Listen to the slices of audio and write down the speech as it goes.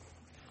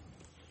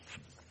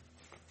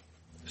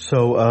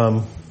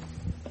So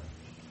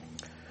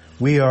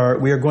we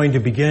are going to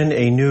begin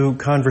a new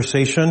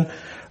conversation,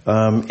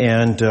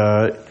 and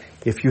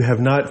if you have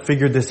not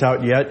figured this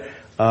out yet,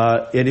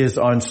 it is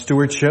on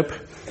stewardship,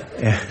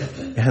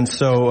 and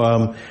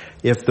so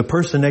if the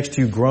person next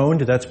to you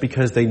groaned, that's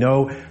because they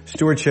know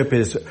stewardship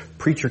is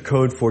preacher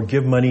code for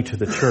give money to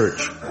the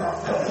church.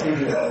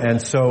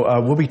 And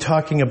so we'll be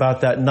talking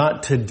about that,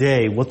 not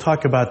today. We'll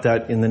talk about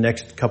that in the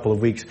next couple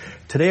of weeks.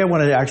 Today I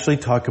want to actually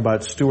talk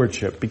about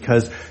stewardship,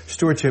 because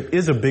stewardship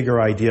is a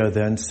bigger idea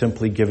than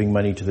simply giving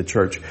money to the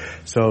church.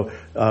 So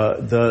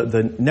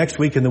the next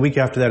week and the week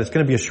after that, it's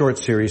going to be a short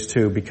series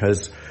too,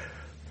 because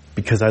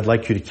I'd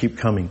like you to keep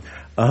coming.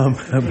 So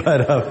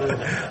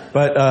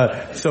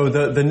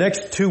the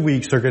next 2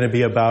 weeks are going to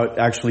be about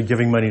actually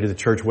giving money to the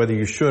church, whether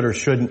you should or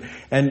shouldn't.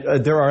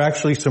 And there are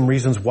actually some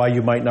reasons why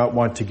you might not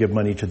want to give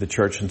money to the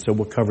church, and so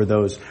we'll cover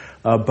those.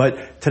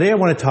 But today I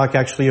want to talk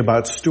actually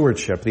about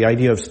stewardship. The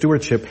idea of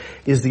stewardship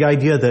is the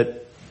idea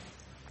that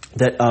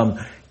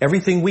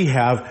everything we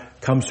have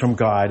comes from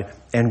God,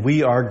 and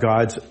we are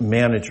God's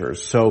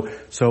managers. So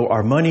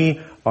our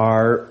money,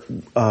 our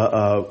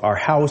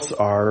house,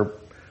 our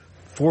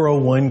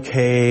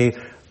 401k,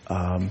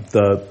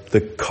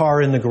 the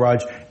car in the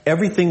garage,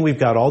 everything we've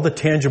got, all the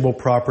tangible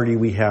property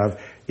we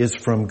have is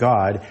from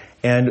God,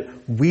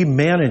 and we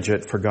manage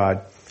it for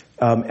God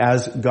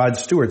as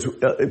God's stewards.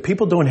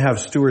 People don't have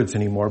stewards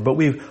anymore, but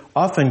we've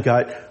often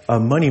got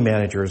money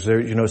managers.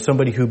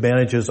 Somebody who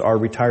manages our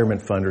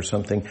retirement fund or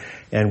something,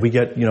 and we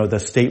get the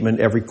statement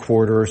every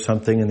quarter or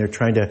something, and they're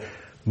trying to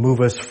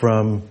move us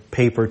from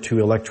paper to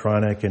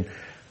electronic and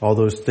all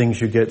those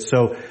things you get.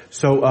 So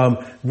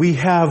we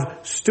have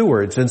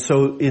stewards, and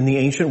so in the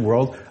ancient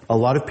world, a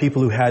lot of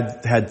people who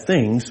had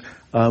things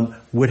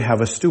would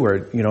have a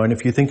steward. And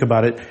if you think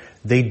about it,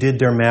 they did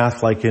their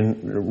math like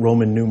in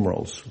Roman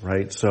numerals,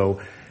 right?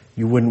 So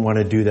you wouldn't want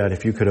to do that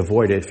if you could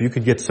avoid it. If you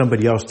could get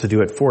somebody else to do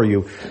it for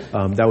you,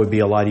 that would be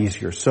a lot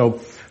easier. So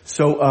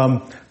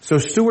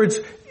stewards.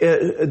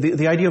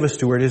 The idea of a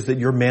steward is that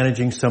you're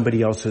managing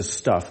somebody else's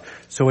stuff.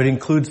 So it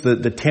includes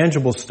the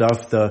tangible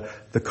stuff,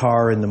 the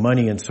car and the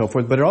money and so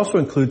forth, but it also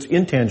includes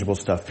intangible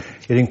stuff.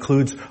 It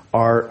includes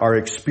our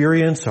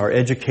experience, our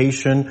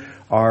education,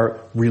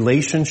 our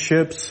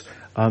relationships.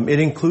 It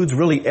includes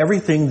really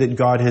everything that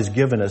God has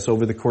given us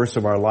over the course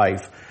of our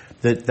life.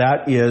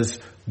 That is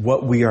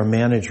what we are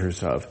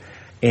managers of.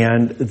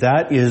 And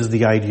that is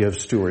the idea of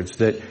stewards,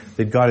 that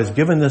God has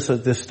given us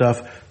this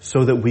stuff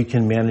so that we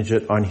can manage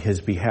it on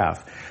His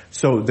behalf.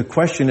 So the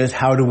question is,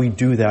 how do we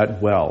do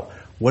that well?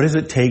 What does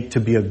it take to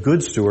be a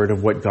good steward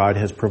of what God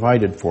has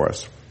provided for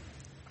us?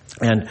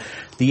 And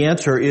the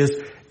answer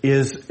is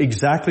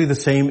exactly the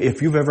same.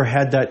 If you've ever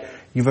had that,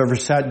 you've ever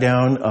sat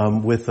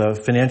down with a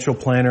financial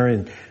planner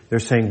and they're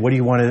saying, what do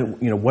you want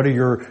to, what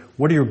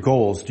are your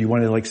goals? Do you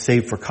want to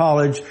save for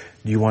college?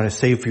 Do you want to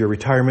save for your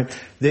retirement?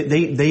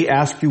 They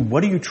ask you,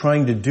 what are you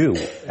trying to do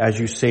as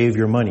you save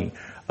your money?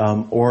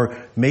 Or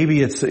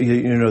maybe it's,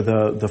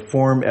 the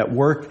form at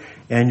work,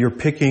 and you're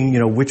picking,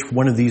 which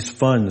one of these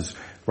funds,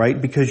 right?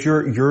 Because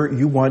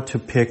you want to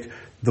pick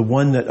the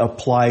one that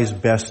applies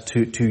best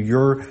to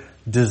your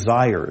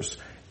desires.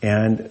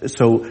 And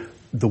so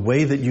the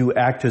way that you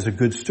act as a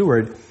good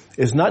steward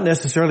is not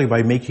necessarily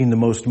by making the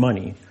most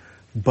money,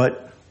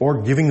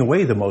 or giving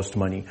away the most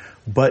money,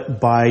 but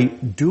by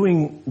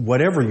doing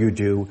whatever you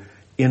do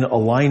in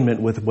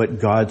alignment with what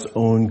God's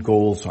own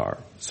goals are.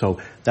 So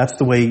that's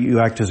the way you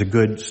act as a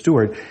good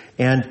steward.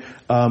 And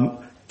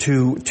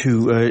to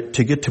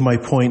get to my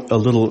point a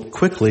little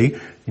quickly,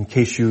 in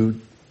case you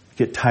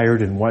get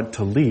tired and want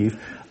to leave,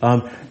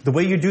 the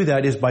way you do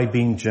that is by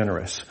being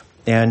generous.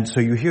 And so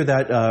you hear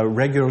that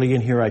regularly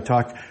in here. I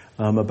talk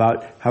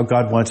about how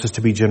God wants us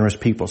to be generous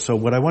people. So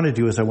what I want to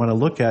do is I want to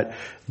look at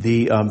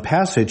the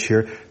passage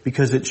here,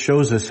 because it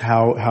shows us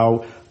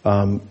how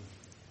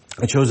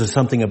it shows us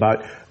something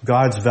about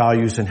God's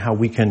values and how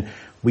we can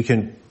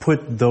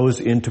put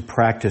those into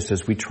practice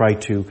as we try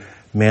to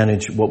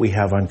manage what we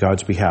have on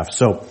God's behalf.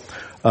 So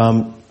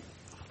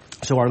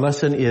our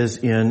lesson is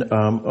in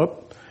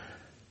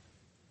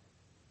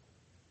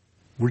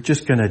we're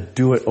just going to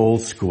do it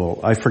old school.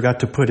 I forgot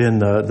to put in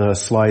the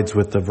slides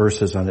with the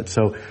verses on it.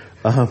 So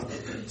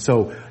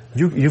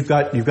you've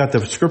got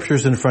the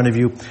scriptures in front of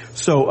you.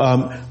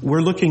 So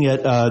we're looking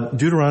at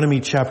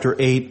Deuteronomy chapter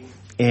 8,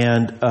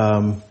 and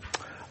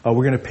we're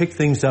going to pick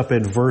things up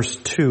at verse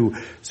 2.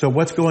 So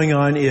what's going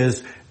on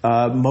is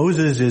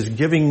Moses is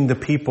giving the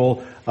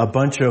people a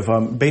bunch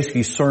of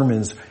basically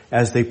sermons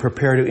as they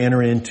prepare to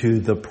enter into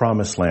the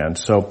promised land.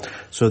 So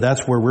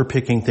that's where we're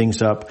picking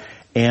things up.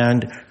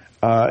 And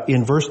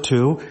in verse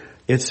 2,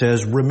 it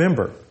says,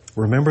 Remember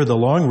the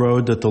long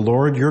road that the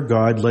Lord your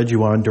God led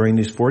you on during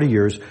these 40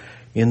 years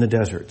in the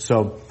desert.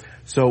 So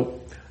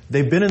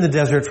they've been in the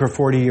desert for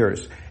 40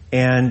 years.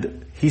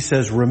 And he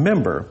says,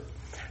 remember.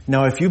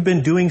 Now, if you've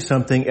been doing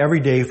something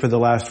every day for the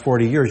last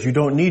 40 years, you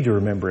don't need to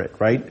remember it,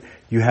 right?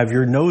 You have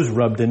your nose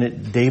rubbed in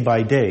it day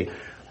by day.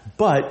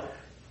 But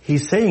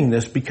he's saying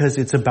this because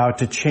it's about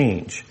to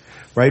change,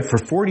 right? For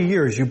 40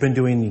 years, you've been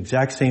doing the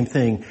exact same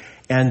thing.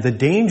 And the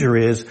danger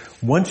is,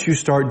 once you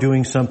start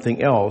doing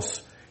something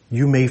else,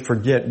 you may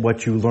forget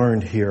what you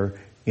learned here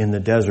in the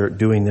desert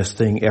doing this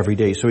thing every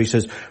day. So he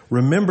says,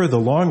 remember the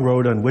long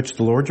road on which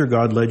the Lord your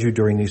God led you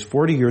during these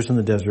 40 years in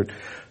the desert,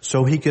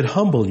 so he could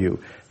humble you,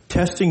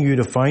 testing you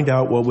to find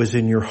out what was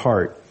in your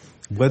heart,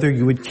 whether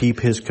you would keep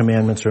his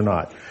commandments or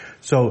not.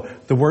 So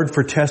the word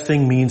for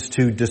testing means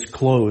to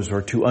disclose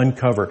or to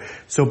uncover.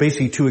 So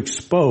basically to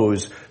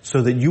expose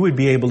so that you would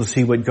be able to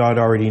see what God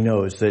already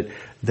knows,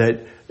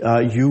 that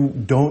you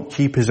don't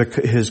keep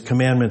his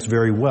commandments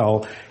very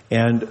well,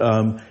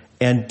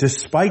 and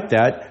despite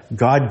that,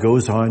 God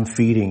goes on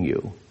feeding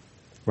you,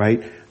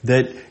 right?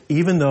 That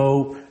even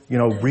though,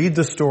 read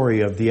the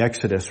story of the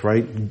Exodus,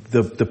 right?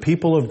 The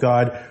people of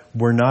God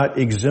were not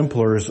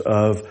exemplars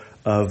of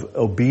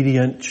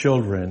obedient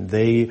children.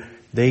 They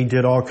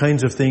did all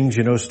kinds of things,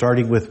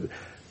 starting with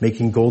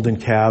making golden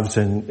calves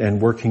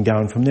and working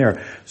down from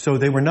there. So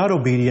they were not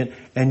obedient,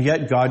 and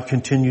yet God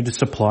continued to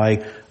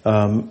supply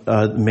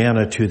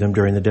manna to them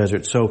during the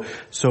desert.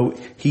 So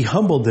he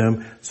humbled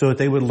them so that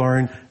they would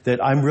learn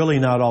that I'm really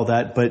not all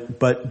that, but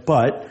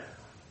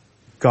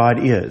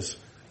God is.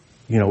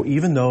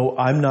 Even though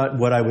I'm not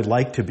what I would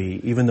like to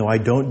be, even though I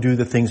don't do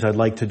the things I'd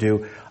like to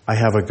do, I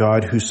have a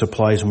God who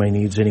supplies my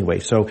needs anyway.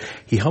 So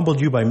he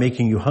humbled you by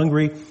making you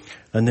hungry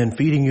and then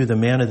feeding you the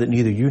manna that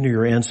neither you nor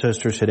your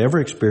ancestors had ever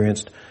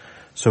experienced,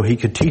 so he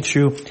could teach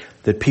you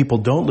that people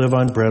don't live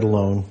on bread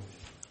alone.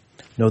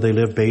 No, they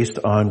live based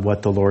on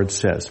what the Lord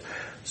says.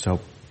 So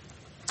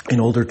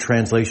in older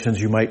translations,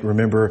 you might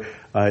remember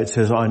it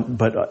says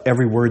but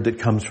every word that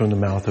comes from the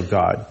mouth of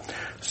God.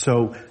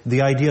 So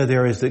the idea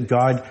there is that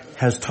God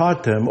has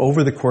taught them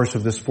over the course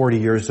of this 40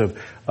 years of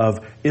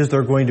is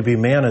there going to be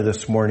manna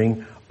this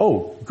morning?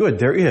 Oh, good,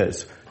 there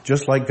is.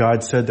 Just like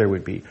God said there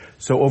would be.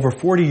 So over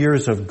 40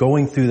 years of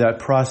going through that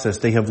process,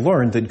 they have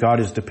learned that God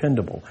is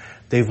dependable.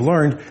 They've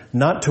learned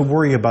not to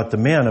worry about the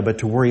manna, but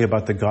to worry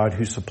about the God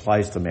who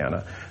supplies the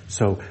manna.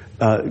 So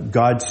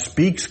God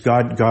speaks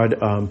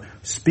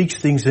speaks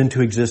things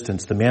into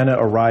existence. The manna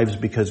arrives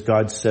because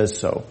God says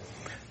so.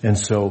 And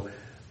so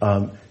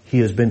he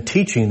has been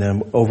teaching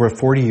them over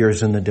 40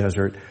 years in the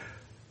desert,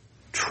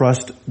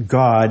 trust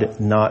God,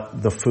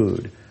 not the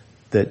food.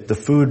 That the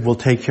food will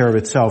take care of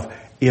itself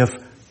if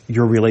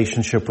your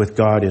relationship with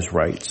God is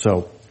right.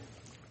 So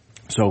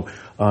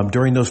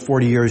during those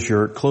 40 years,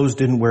 your clothes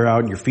didn't wear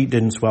out, your feet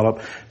didn't swell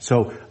up.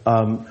 So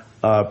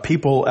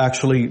people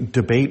actually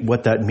debate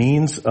what that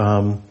means.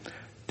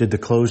 Did the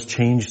clothes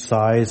change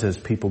size as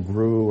people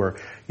grew, or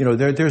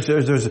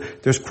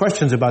there's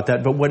questions about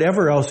that. But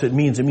whatever else it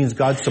means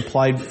God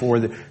supplied for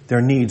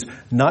their needs,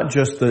 not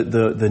just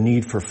the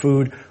need for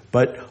food,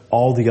 but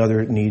all the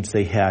other needs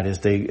they had as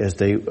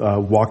they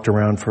walked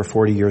around for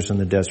 40 years in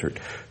the desert.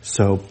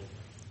 So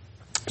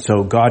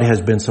God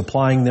has been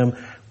supplying them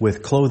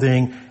with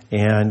clothing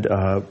and,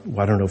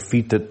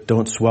 feet that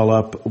don't swell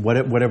up,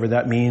 whatever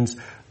that means,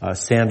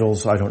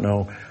 sandals, I don't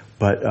know.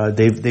 But,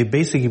 they've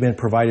basically been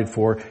provided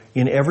for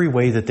in every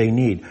way that they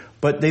need.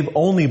 But they've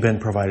only been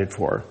provided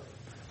for.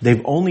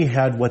 They've only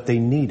had what they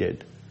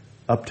needed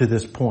up to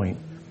this point.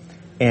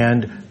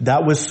 And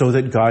that was so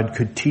that God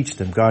could teach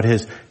them.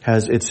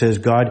 It says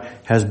God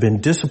has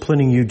been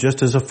disciplining you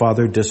just as a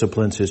father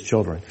disciplines his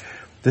children.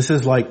 This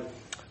is like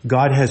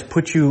God has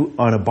put you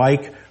on a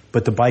bike,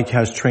 but the bike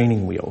has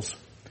training wheels.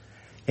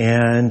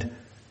 And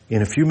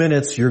in a few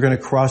minutes, you're going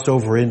to cross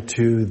over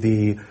into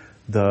the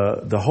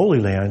Holy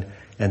Land,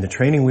 and the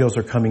training wheels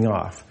are coming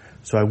off.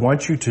 So I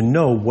want you to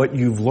know what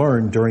you've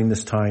learned during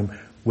this time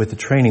with the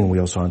training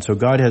wheels on. So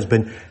God has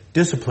been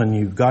disciplining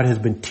you. God has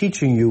been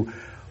teaching you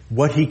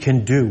what he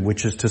can do,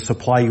 which is to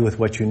supply you with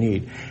what you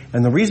need.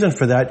 And the reason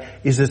for that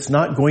is it's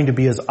not going to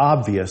be as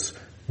obvious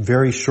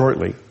very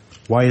shortly.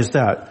 Why is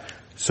that?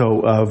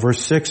 So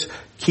verse 6,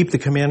 keep the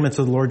commandments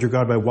of the Lord your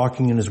God by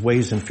walking in his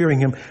ways and fearing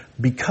him,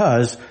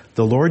 because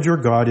the Lord your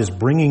God is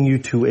bringing you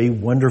to a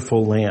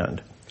wonderful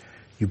land.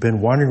 You've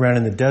been wandering around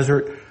in the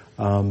desert.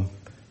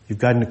 You've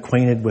gotten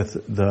acquainted with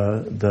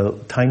the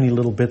tiny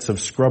little bits of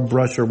scrub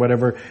brush or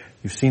whatever.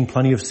 You've seen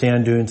plenty of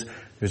sand dunes.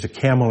 There's a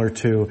camel or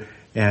two,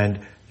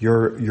 and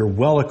you're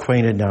well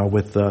acquainted now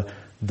with the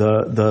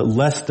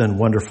less than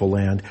wonderful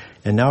land.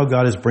 And now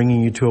God is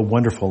bringing you to a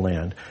wonderful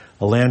land.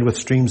 A land with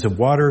streams of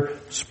water,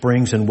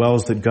 springs and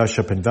wells that gush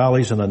up in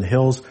valleys and on the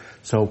hills.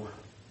 So,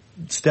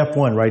 step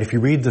one, right? If you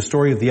read the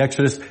story of the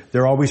Exodus,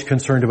 they're always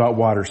concerned about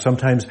water.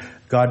 Sometimes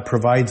God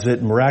provides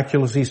it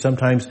miraculously.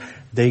 Sometimes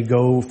they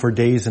go for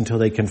days until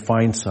they can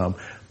find some.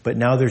 But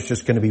now there's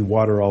just going to be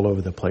water all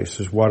over the place.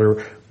 There's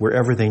water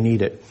wherever they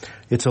need it.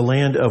 It's a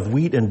land of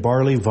wheat and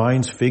barley,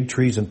 vines, fig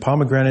trees, and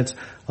pomegranates.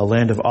 A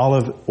land of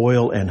olive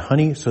oil and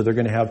honey. So they're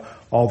going to have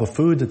all the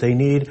food that they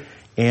need.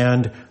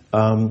 And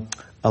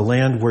a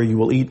land where you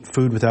will eat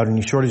food without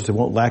any shortage, they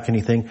won't lack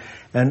anything,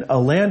 and a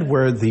land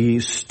where the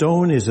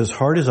stone is as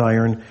hard as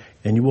iron,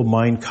 and you will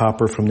mine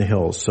copper from the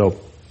hills.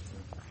 So,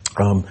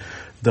 our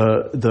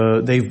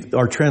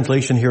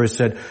translation here has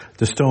said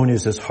the stone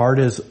is as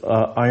hard as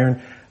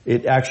iron.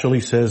 It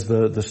actually says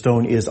the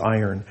stone is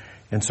iron,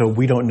 And so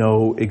we don't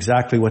know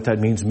exactly what that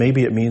means.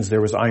 Maybe it means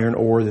there was iron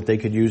ore that they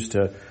could use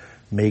to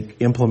make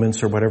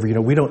implements or whatever.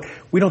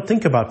 We don't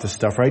think about this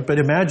stuff, right? But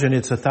imagine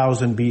it's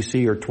 1000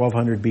 BC or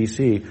 1200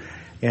 BC,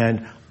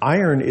 and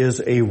iron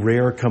is a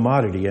rare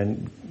commodity,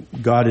 and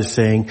God is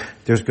saying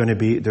there's going to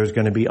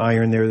be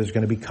iron there, there's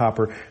going to be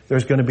copper,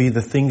 there's going to be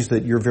the things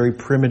that your very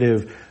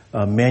primitive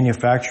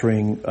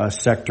manufacturing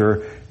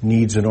sector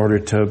needs in order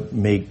to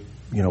make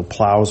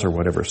plows or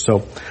whatever.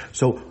 So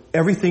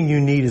everything you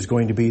need is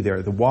going to be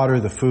there: the water,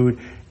 the food,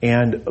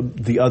 and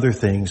the other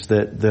things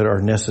that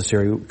are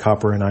necessary,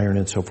 copper and iron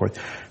and so forth.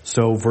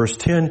 So verse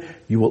 10,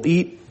 you will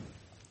eat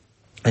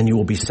and you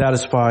will be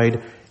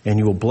satisfied and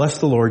you will bless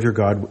the Lord your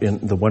God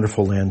in the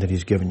wonderful land that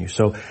He's given you.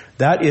 So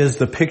that is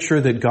the picture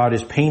that God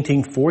is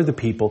painting for the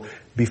people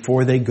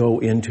before they go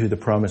into the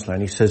promised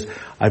land. He says,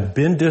 I've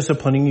been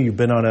disciplining you, you've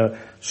been on a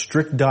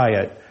strict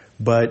diet,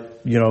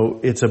 but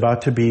it's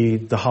about to be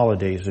the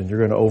holidays and you're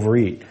going to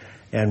overeat.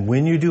 And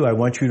when you do, I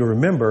want you to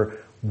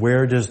remember,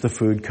 where does the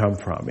food come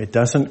from? It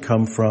doesn't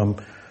come from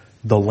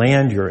the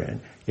land you're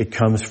in. It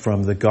comes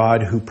from the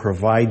God who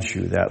provides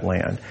you that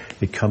land.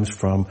 It comes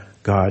from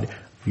God.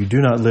 You do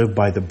not live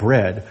by the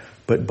bread,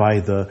 but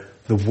by the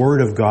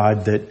word of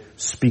God that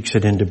speaks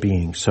it into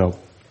being. So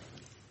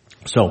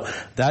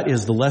that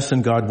is the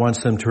lesson God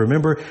wants them to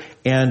remember.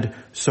 And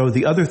so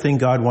the other thing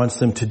God wants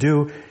them to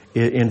do,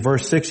 in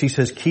verse 6, He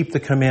says, keep the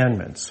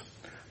commandments.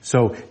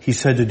 So He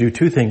said to do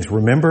two things: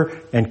 remember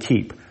and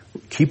keep.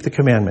 Keep the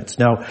commandments.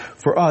 Now,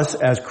 for us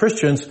as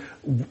Christians,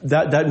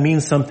 that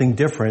means something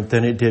different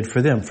than it did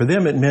for them. For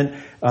them, it meant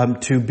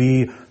to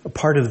be a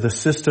part of the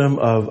system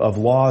of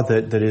law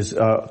that is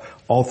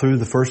all through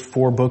the first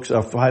five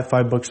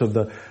books of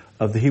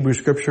the Hebrew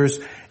Scriptures,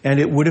 and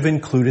it would have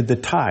included the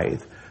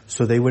tithe.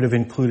 So they would have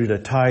included a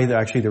tithe.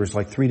 Actually, there was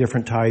like 3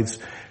 different tithes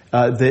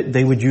that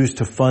they would use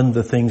to fund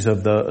the things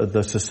of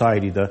the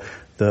society,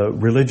 the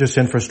religious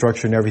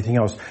infrastructure and everything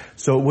else.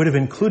 So it would have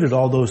included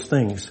all those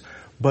things.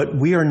 But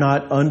we are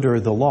not under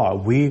the law.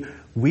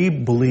 We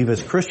believe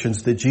as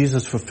Christians that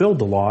Jesus fulfilled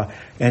the law,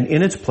 and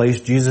in its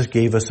place, Jesus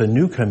gave us a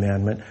new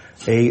commandment,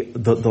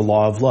 the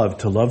law of love,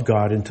 to love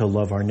God and to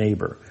love our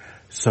neighbor.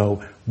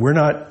 So we're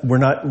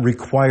not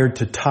required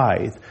to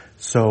tithe.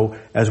 So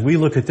as we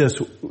look at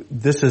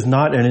this is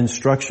not an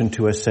instruction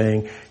to us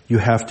saying you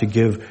have to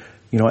give,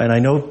 and I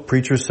know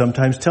preachers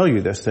sometimes tell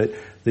you this, that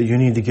you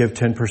need to give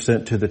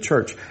 10% to the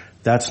church.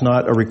 That's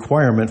not a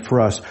requirement for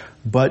us.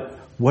 But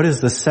what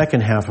is the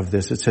second half of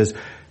this? It says,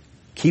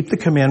 keep the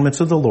commandments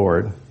of the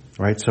Lord,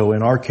 right? So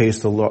in our case,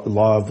 the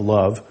law of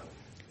love.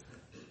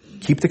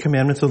 Keep the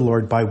commandments of the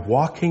Lord by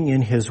walking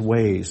in His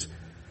ways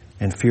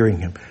and fearing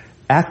Him.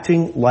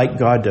 Acting like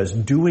God does.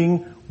 Doing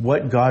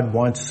what God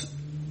wants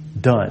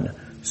done.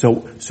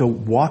 So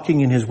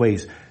walking in His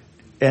ways.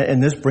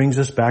 And this brings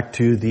us back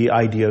to the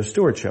idea of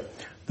stewardship.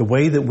 The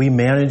way that we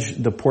manage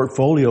the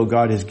portfolio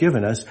God has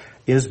given us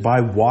is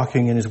by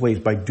walking in His ways,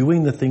 by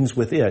doing the things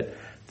with it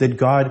that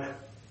God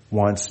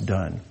wants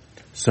done.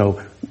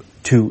 So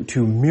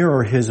to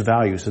mirror His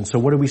values. And so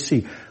what do we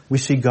see? We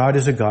see God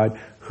as a God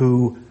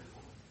who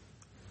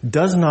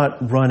does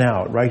not run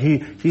out, right?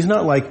 He's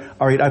not like,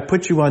 all right, I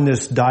put you on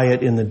this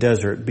diet in the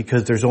desert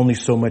because there's only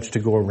so much to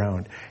go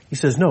around. He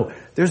says, no,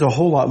 there's a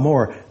whole lot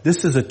more.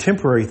 This is a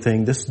temporary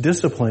thing. This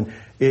discipline,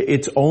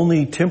 it's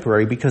only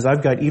temporary because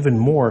I've got even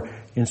more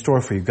in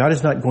store for you. God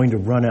is not going to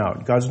run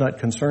out. God's not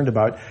concerned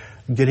about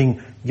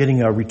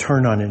getting a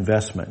return on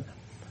investment.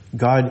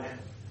 God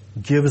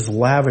gives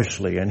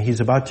lavishly, and He's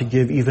about to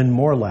give even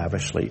more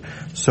lavishly.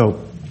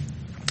 So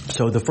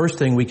the first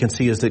thing we can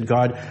see is that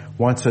God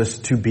wants us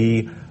to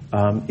be,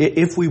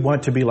 if we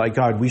want to be like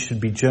God, we should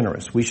be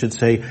generous. We should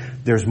say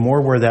there's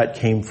more where that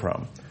came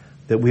from,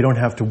 that we don't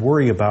have to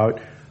worry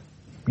about,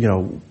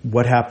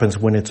 what happens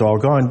when it's all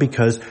gone,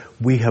 because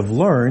we have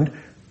learned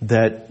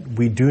that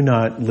we do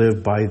not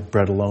live by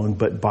bread alone,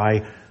 but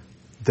by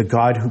the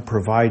God who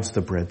provides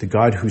the bread, the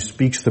God who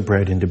speaks the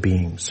bread into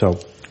being. So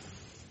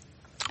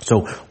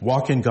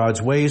walk in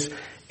God's ways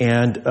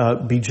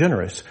and be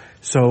generous.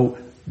 So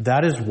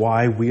that is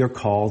why we are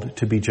called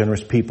to be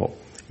generous people.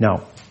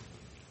 Now,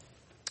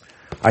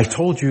 I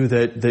told you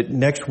that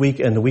next week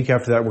and the week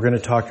after that we're going to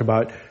talk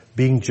about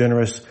being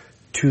generous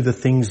to the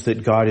things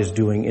that God is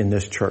doing in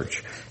this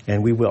church,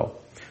 and we will.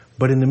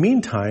 But in the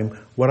meantime,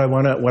 what I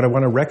want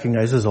to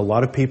recognize is a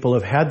lot of people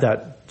have had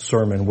that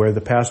sermon where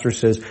the pastor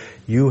says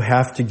you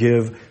have to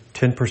give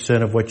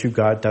 10% of what you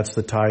got. That's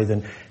the tithe,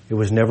 and it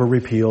was never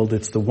repealed.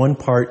 It's the one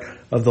part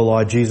of the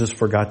law Jesus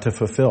forgot to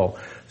fulfill.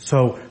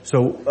 So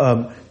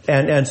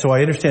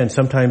I understand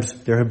sometimes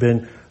there have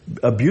been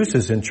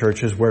abuses in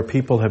churches where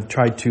people have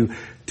tried to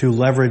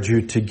leverage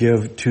you to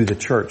give to the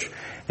church.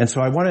 And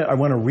so I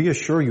want to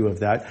reassure you of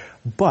that.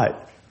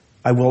 But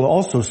I will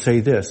also say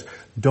this: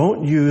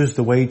 don't use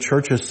the way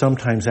churches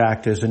sometimes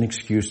act as an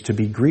excuse to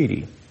be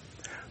greedy.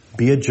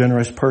 Be a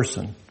generous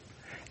person.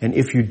 And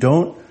if you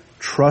don't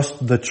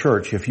trust the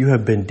church, if you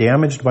have been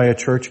damaged by a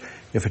church,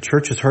 if a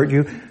church has hurt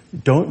you,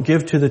 don't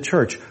give to the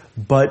church,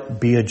 but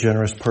be a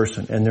generous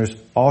person. And there's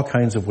all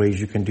kinds of ways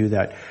you can do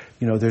that.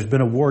 there's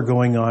been a war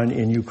going on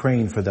in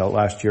Ukraine for the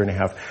last year and a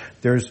half.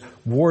 There's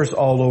wars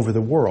all over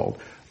the world.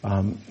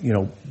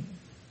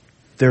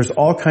 There's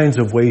all kinds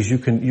of ways you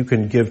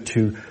can give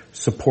to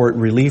support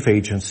relief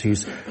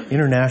agencies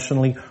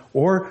internationally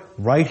or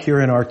right here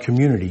in our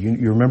community.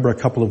 You remember a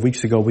couple of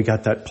weeks ago we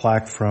got that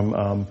plaque from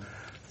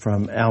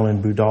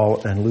Alan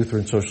Budal and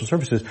Lutheran Social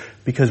Services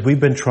because we've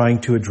been trying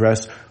to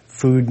address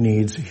food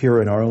needs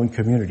here in our own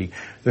community.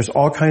 There's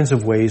all kinds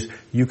of ways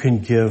you can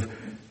give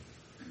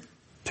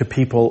to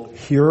people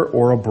here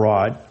or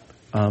abroad,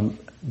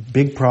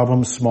 big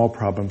problems, small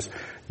problems.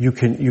 You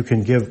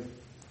can give,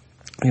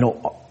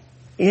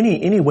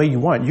 any way you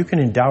want. You can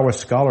endow a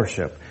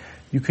scholarship.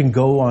 You can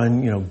go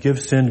on, Give,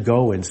 Send,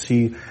 Go and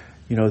see,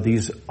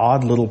 these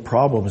odd little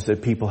problems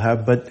that people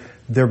have, but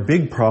they're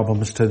big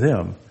problems to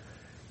them.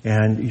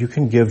 And you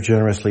can give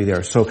generously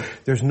there. So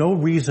there's no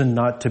reason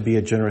not to be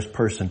a generous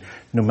person,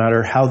 no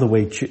matter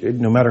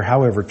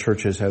however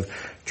churches have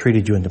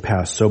treated you in the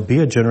past. So be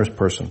a generous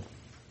person.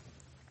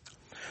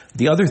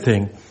 The other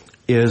thing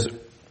is,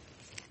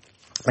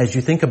 as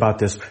you think about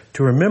this,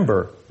 to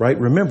remember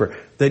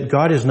that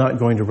God is not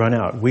going to run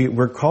out.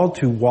 We're called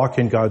to walk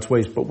in God's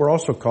ways, but we're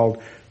also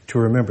called to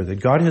remember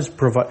that God has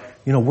provided,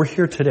 we're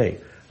here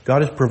today.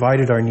 God has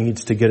provided our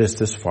needs to get us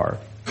this far.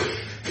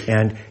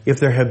 And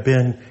if there have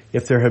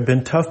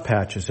been tough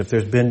patches, if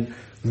there's been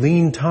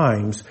lean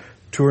times,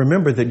 to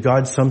remember that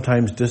God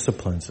sometimes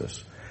disciplines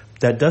us.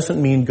 That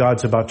doesn't mean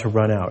God's about to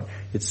run out.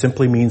 It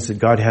simply means that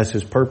God has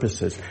His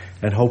purposes.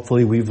 And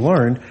hopefully we've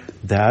learned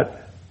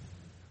that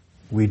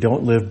we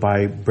don't live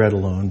by bread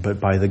alone,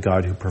 but by the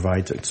God who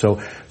provides it.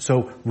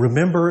 So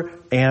remember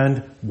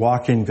and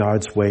walk in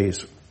God's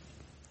ways.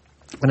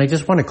 And I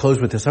just want to close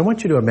with this. I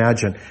want you to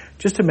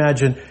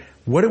imagine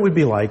what it would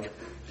be like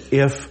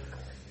if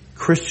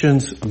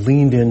Christians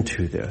leaned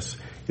into this.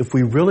 If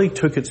we really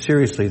took it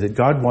seriously that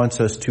God wants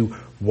us to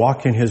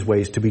walk in His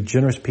ways, to be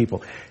generous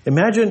people.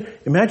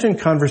 Imagine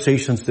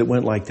conversations that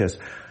went like this.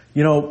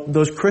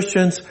 Those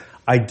Christians,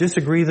 I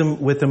disagree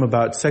with them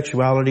about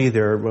sexuality.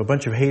 They're a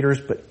bunch of haters,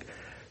 but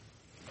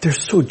they're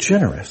so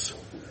generous.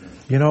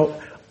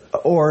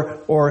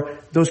 Or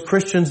those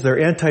Christians,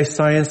 they're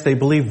anti-science. They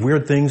believe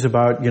weird things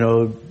about,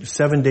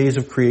 7 days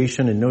of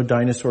creation and no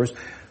dinosaurs.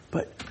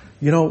 But,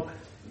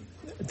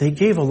 they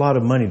gave a lot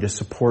of money to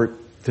support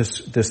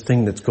this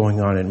thing that's going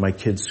on in my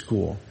kid's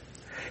school.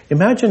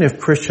 Imagine if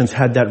Christians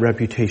had that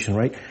reputation,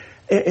 right?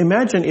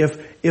 Imagine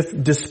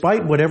if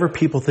despite whatever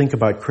people think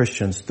about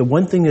Christians, the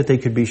one thing that they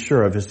could be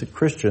sure of is that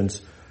Christians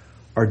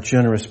are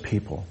generous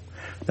people.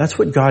 That's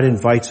what God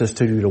invites us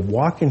to do, to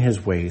walk in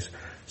His ways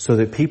so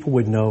that people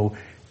would know,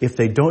 if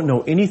they don't know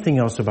anything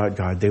else about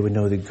God, they would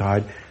know that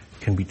God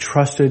can be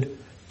trusted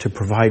to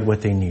provide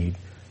what they need.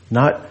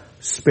 Not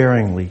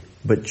sparingly,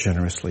 but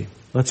generously.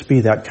 Let's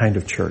be that kind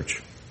of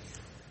church.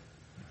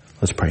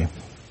 Let's pray.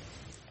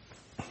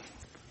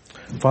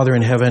 Father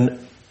in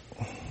heaven,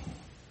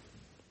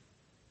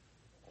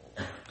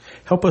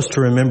 help us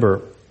to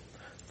remember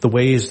the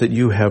ways that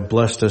You have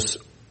blessed us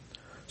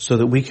so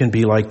that we can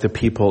be like the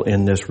people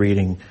in this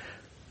reading,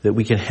 that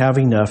we can have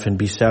enough and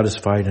be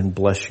satisfied and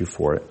bless You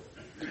for it.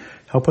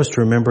 Help us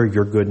to remember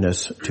Your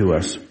goodness to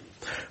us.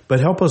 But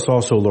help us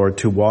also, Lord,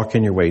 to walk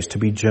in Your ways, to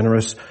be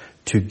generous,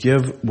 to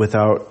give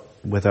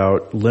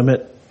without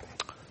limit,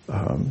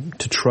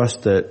 to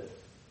trust that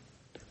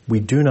we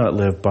do not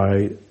live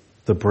by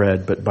the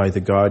bread, but by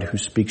the God who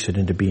speaks it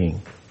into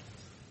being.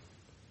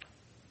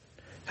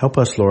 Help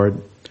us,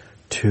 Lord,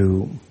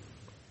 to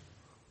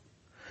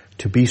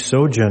be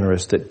so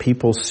generous that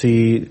people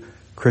see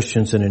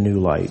Christians in a new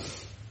light.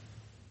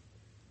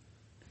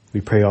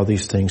 We pray all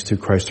these things through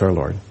Christ our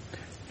Lord.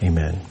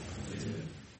 Amen.